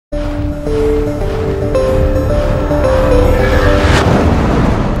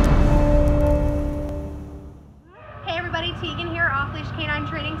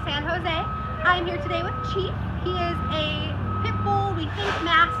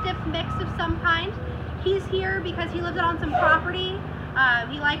Mastiff mix of some kind. He's here because he lives out on some property.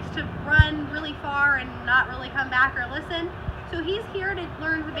 He likes to run really far and not really come back or listen. So he's here to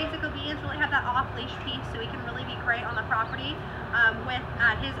learn the basic obedience, really have that off-leash piece so he can really be great on the property with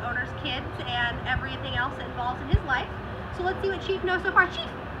his owner's kids and everything else that involves in his life. So let's see what Chief knows so far. Chief,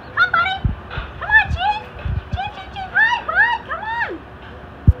 come buddy! Come on, Chief! Chief! Hi, bud! Come on!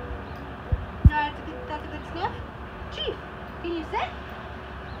 No, that's a good sniff. Chief, can you sit?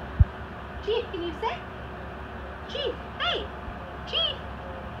 Chief, can you sit? Chief, hey! Chief!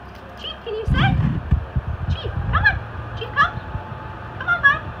 Chief, can you sit? Chief, come on! Chief, come! Come on,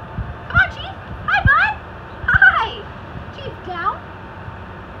 bud! Come on, Chief! Hi, bud! Hi! Chief, down?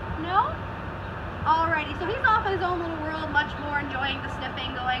 No? Alrighty, so he's off in his own little world, much more enjoying the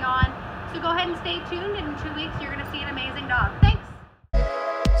sniffing going on. So go ahead and stay tuned, and in 2 weeks you're going to see an amazing dog. Thanks!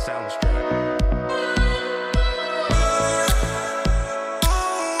 Sounds good.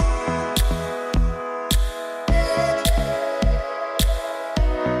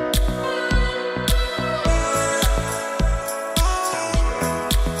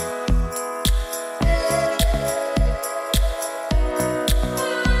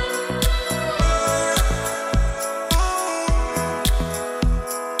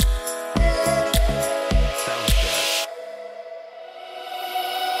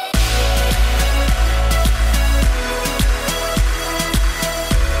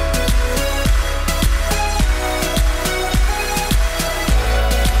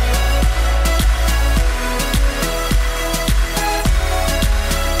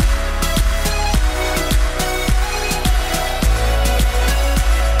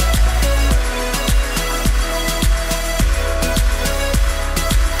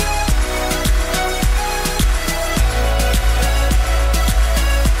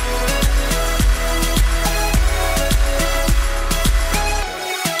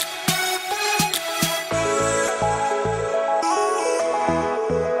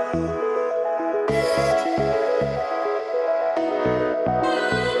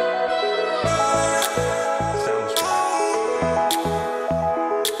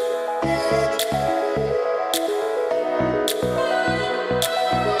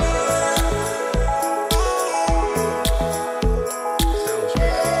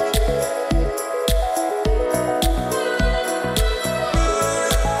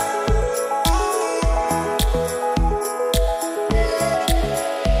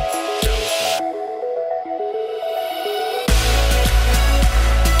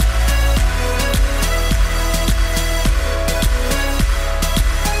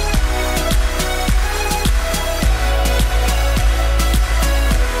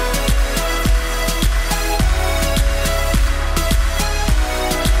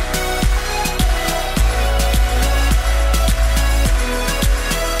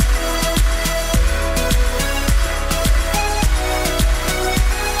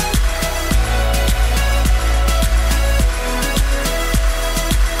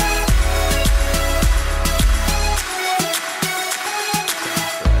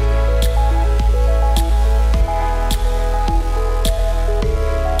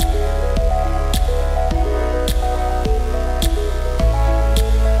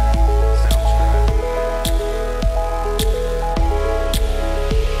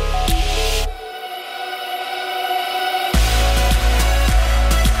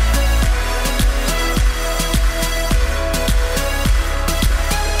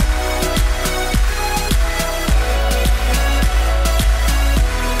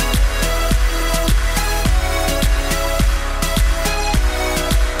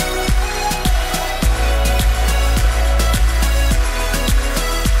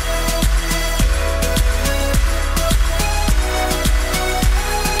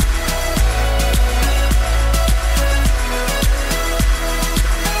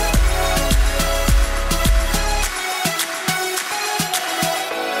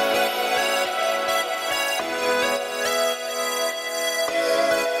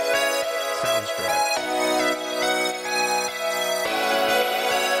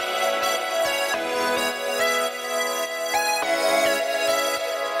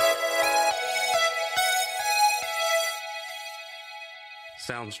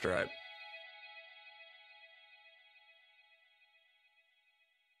 Soundstripe.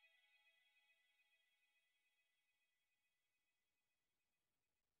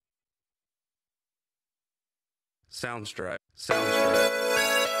 Soundstripe. Soundstripe.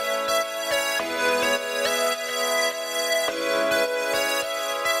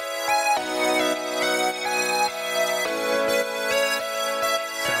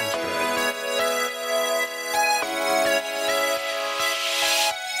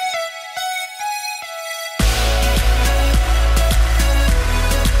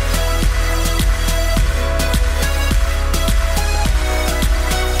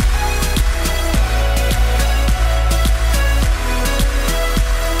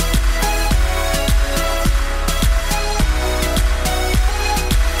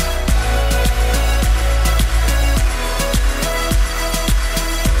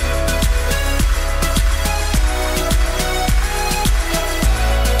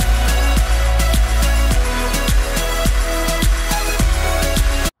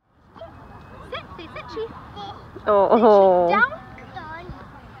 Oh. Down.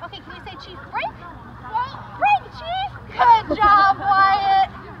 Okay, can we say Chief break? Break, Chief. Good job, Wyatt.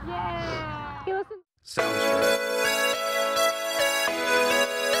 Yeah. He listens. Sounds right.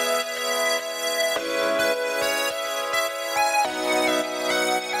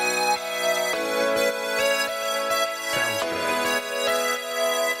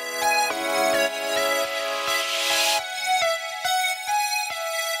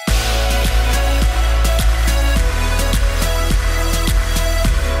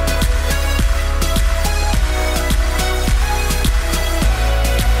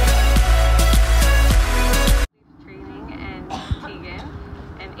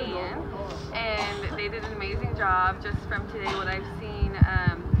 Just from today, what I've seen,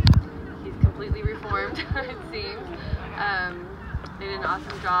 he's completely reformed, it seems. They did an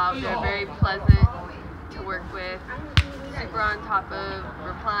awesome job. They're very pleasant to work with, super on top of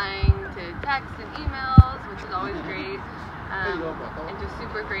replying to texts and emails, which is always great, and just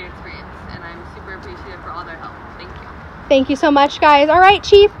super great experience, and I'm super appreciative for all their help. Thank you. Thank you so much, guys. All right,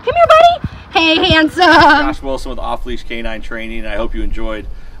 Chief, come here, buddy. Hey, handsome. Josh Wilson with Off-Leash Canine Training, and I hope you enjoyed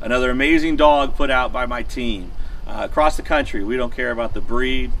another amazing dog put out by my team. Across the country, we don't care about the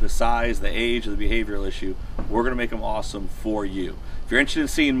breed, the size, the age, or the behavioral issue. We're going to make them awesome for you. If you're interested in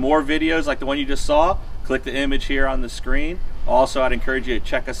seeing more videos like the one you just saw, click the image here on the screen. Also, I'd encourage you to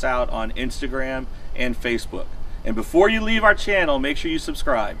check us out on Instagram and Facebook. And before you leave our channel, make sure you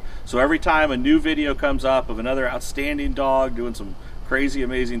subscribe. So every time a new video comes up of another outstanding dog doing some crazy,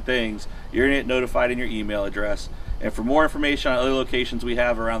 amazing things, you're going to get notified in your email address. And for more information on other locations we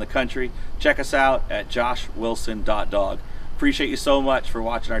have around the country, check us out at joshwilson.dog. Appreciate you so much for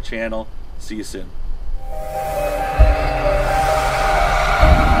watching our channel. See you soon.